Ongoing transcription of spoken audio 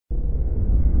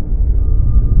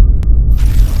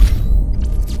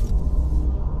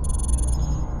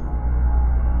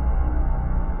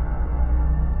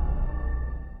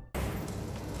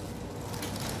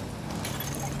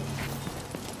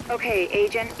Okay,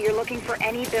 Agent, you're looking for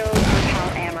any build our pal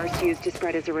Amherst used to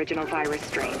spread his original virus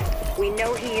strain. We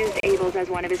know he used Abel's as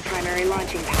one of his primary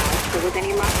launching pads, so with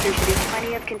any luck there should be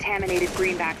plenty of contaminated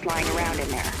greenbacks lying around in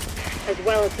there. As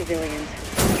well as civilians.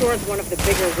 Store's one of the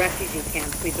bigger refugee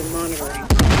camps we've been monitoring.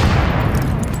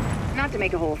 Not to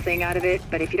make a whole thing out of it,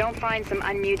 but if you don't find some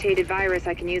unmutated virus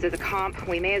I can use as a comp,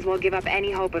 we may as well give up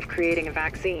any hope of creating a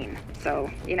vaccine.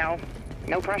 So, you know,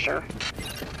 no pressure.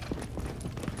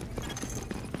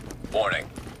 Warning.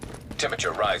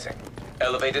 Temperature rising.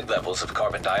 Elevated levels of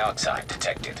carbon dioxide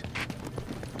detected.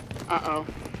 Uh-oh.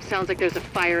 Sounds like there's a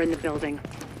fire in the building.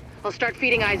 I'll start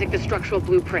feeding Isaac the structural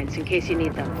blueprints in case you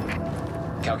need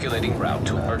them. Calculating route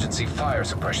to emergency fire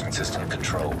suppression system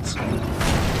controls.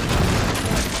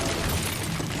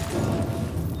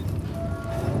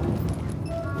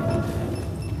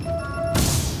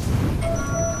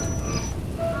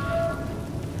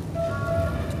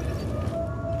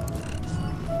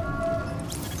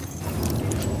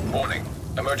 Warning.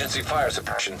 Emergency fire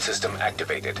suppression system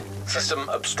activated. System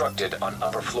obstructed on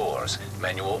upper floors.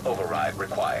 Manual override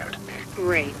required.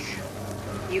 Great.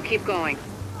 You keep going.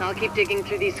 I'll keep digging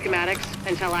through these schematics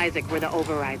and tell Isaac where the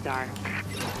overrides are.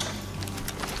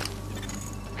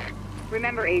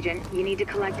 Remember, Agent, you need to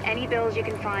collect any bills you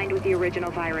can find with the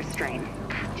original virus strain.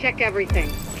 Check everything.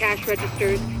 Cash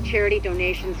registers, charity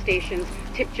donation stations,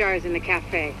 tip jars in the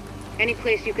cafe. Any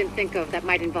place you can think of that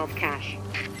might involve cash.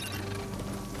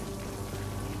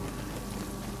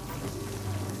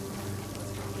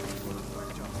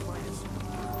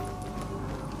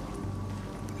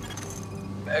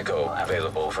 Echo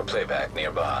available for playback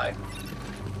nearby.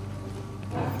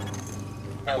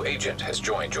 No agent has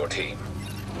joined your team.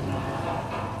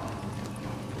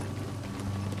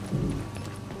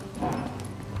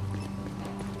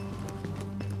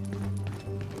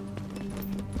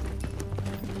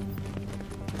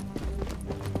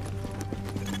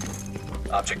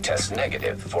 Object test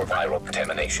negative for viral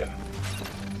contamination.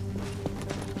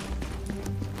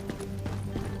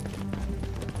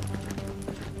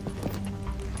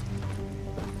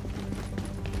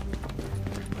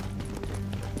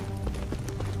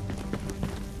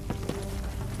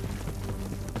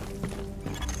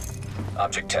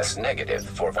 Object test negative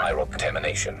for viral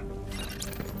contamination.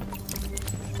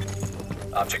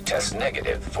 Object test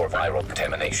negative for viral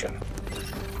contamination.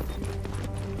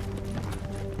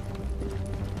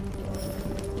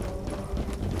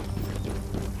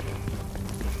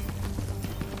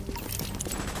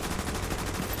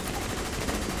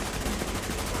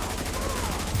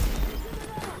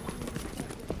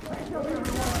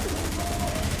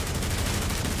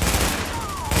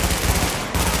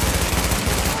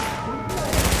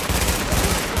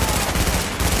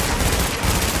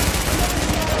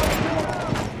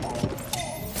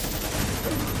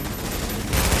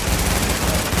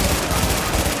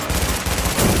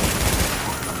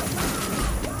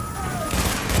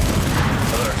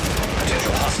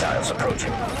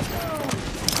 Approaching.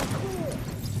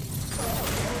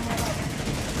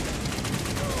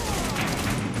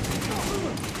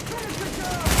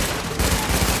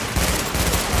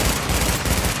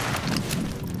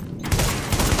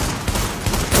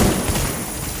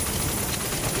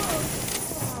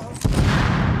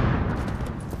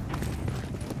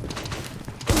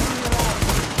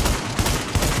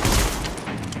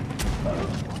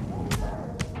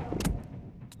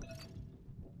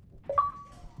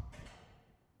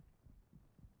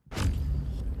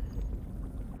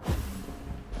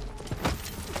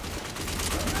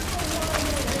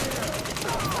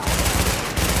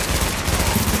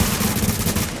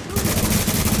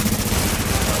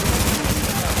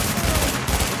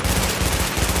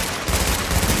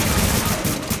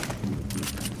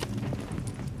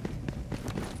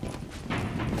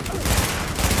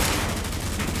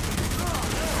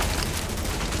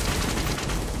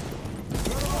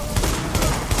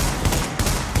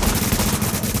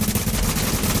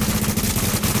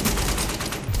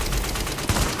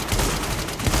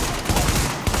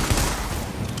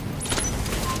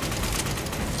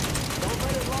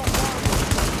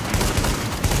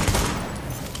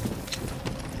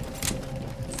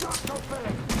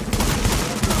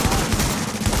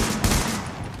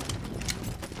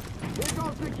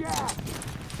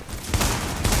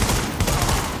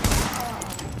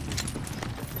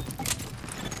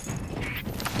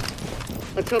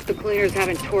 Let's hope the cleaners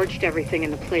haven't torched everything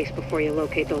in the place before you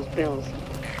locate those bills.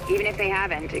 Even if they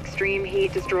haven't, extreme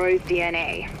heat destroys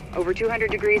DNA. Over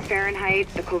 200 degrees Fahrenheit,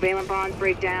 the covalent bonds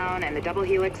break down, and the double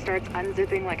helix starts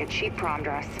unzipping like a cheap prom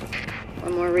dress.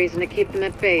 One more reason to keep them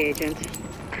at bay, Agent.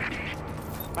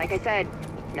 Like I said,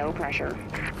 no pressure.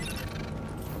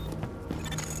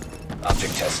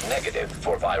 Object test negative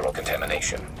for viral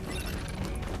contamination.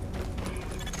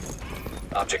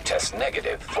 Object test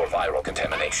negative for viral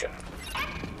contamination.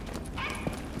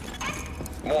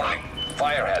 Warning.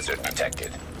 Fire hazard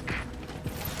detected.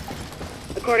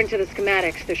 According to the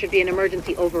schematics, there should be an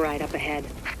emergency override up ahead.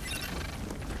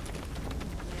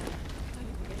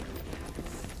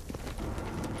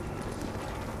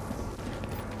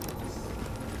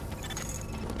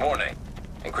 Warning.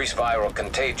 Increased viral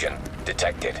contagion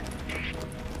detected.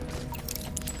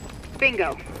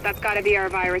 Bingo. That's gotta be our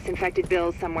virus-infected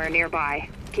bills somewhere nearby.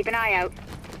 Keep an eye out,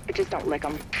 but just don't lick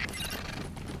them.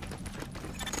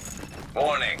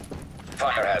 Warning.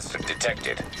 Fire hazard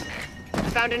detected.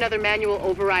 Found another manual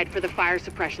override for the fire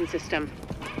suppression system.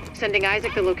 Sending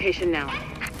Isaac the location now.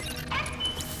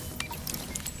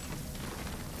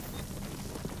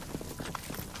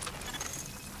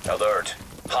 Alert.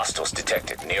 Hostiles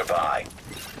detected nearby.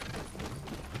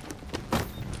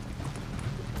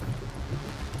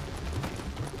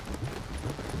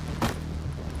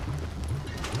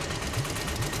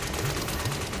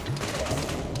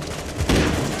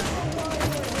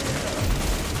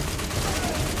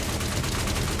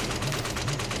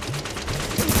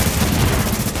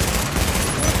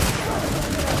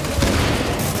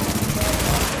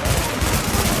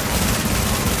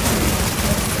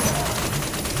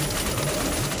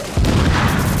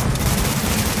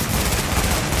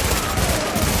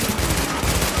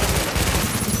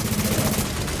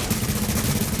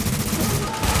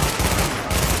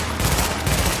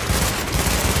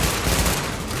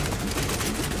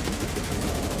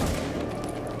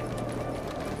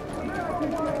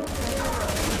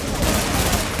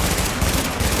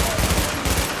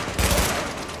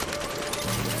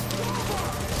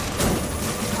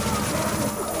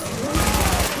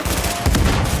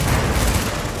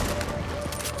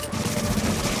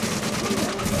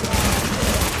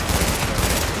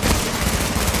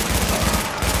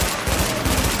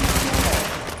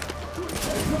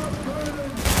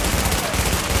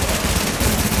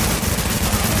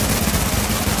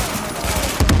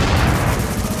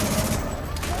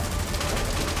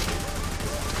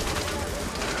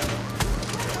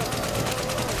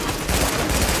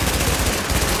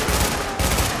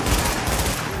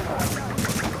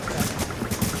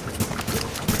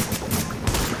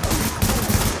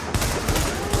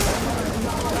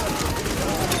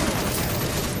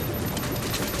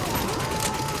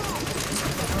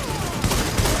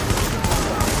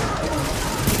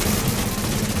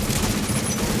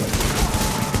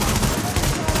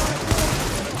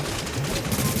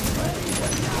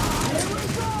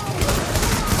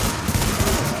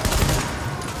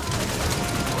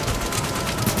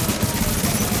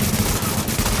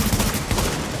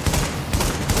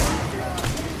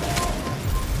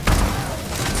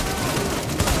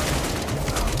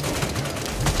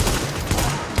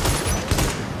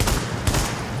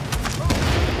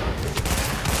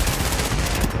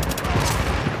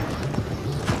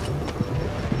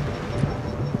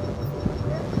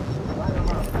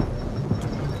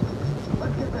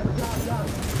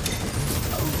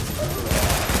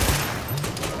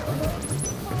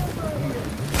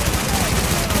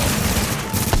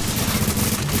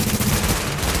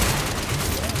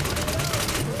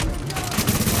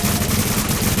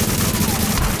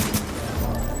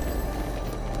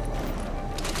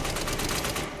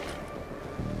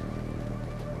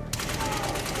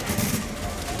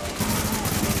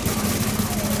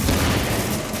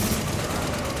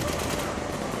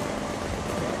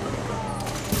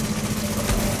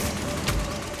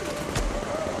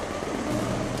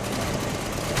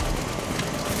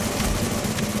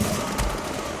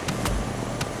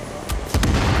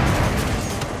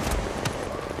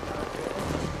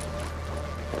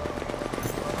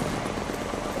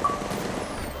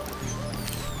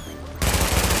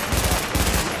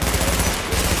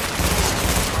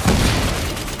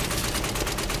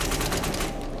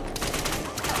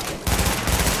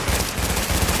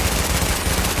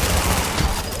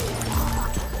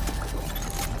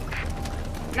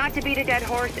 Not to beat a dead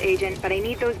horse, Agent, but I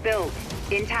need those builds.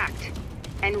 Intact.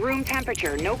 And room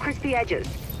temperature, no crispy edges.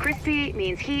 Crispy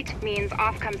means heat, means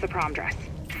off comes the prom dress.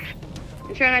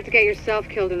 And try not to get yourself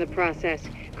killed in the process.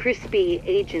 Crispy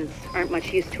agents aren't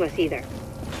much use to us either.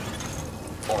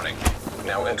 Warning.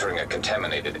 Now entering a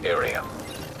contaminated area.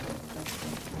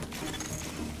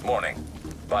 Warning.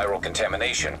 Viral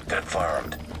contamination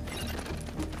confirmed.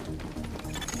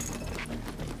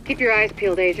 Keep your eyes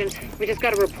peeled, Agent. We just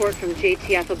got a report from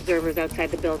JTF observers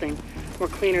outside the building. More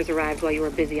cleaners arrived while you were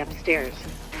busy upstairs.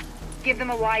 Give them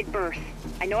a wide berth.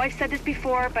 I know I've said this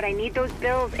before, but I need those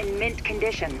bills in mint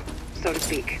condition, so to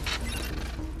speak.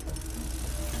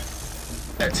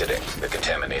 Exiting the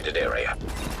contaminated area.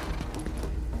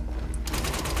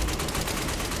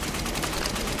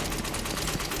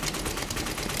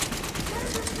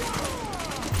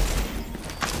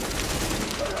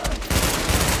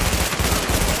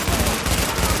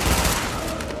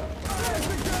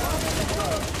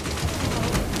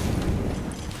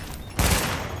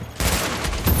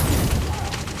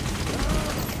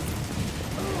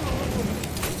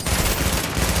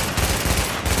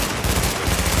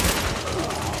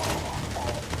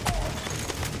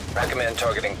 Recommend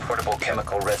targeting portable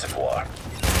chemical reservoir.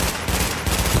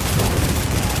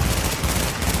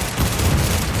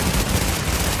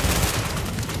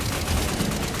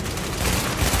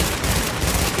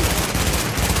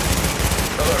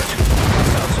 Alert.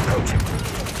 Hostiles approaching.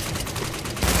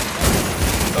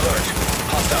 Alert.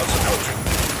 Hostiles approaching.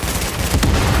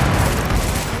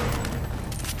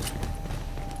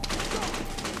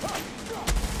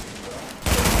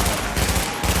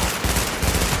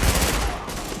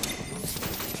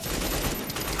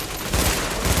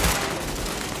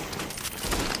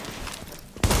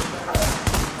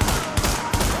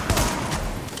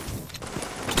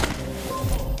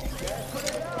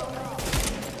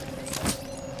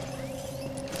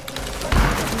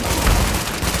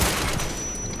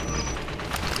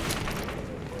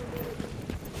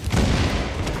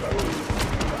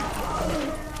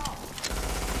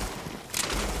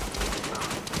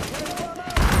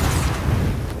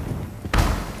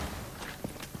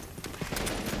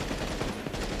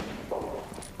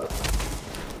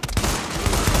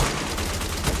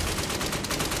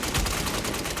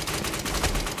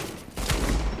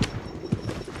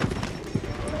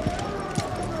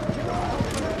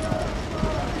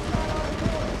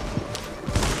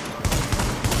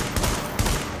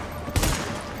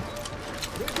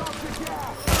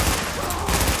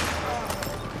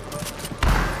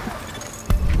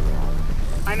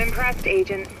 I'm impressed,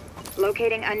 Agent.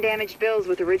 Locating undamaged bills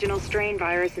with original strain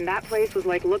virus in that place was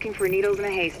like looking for needles in a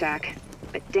haystack.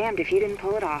 But damned if you didn't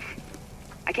pull it off.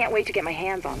 I can't wait to get my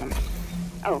hands on them.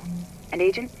 Oh, and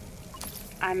Agent?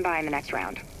 I'm buying the next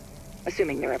round.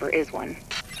 Assuming there ever is one.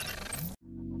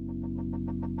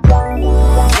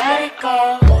 Let it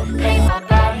go.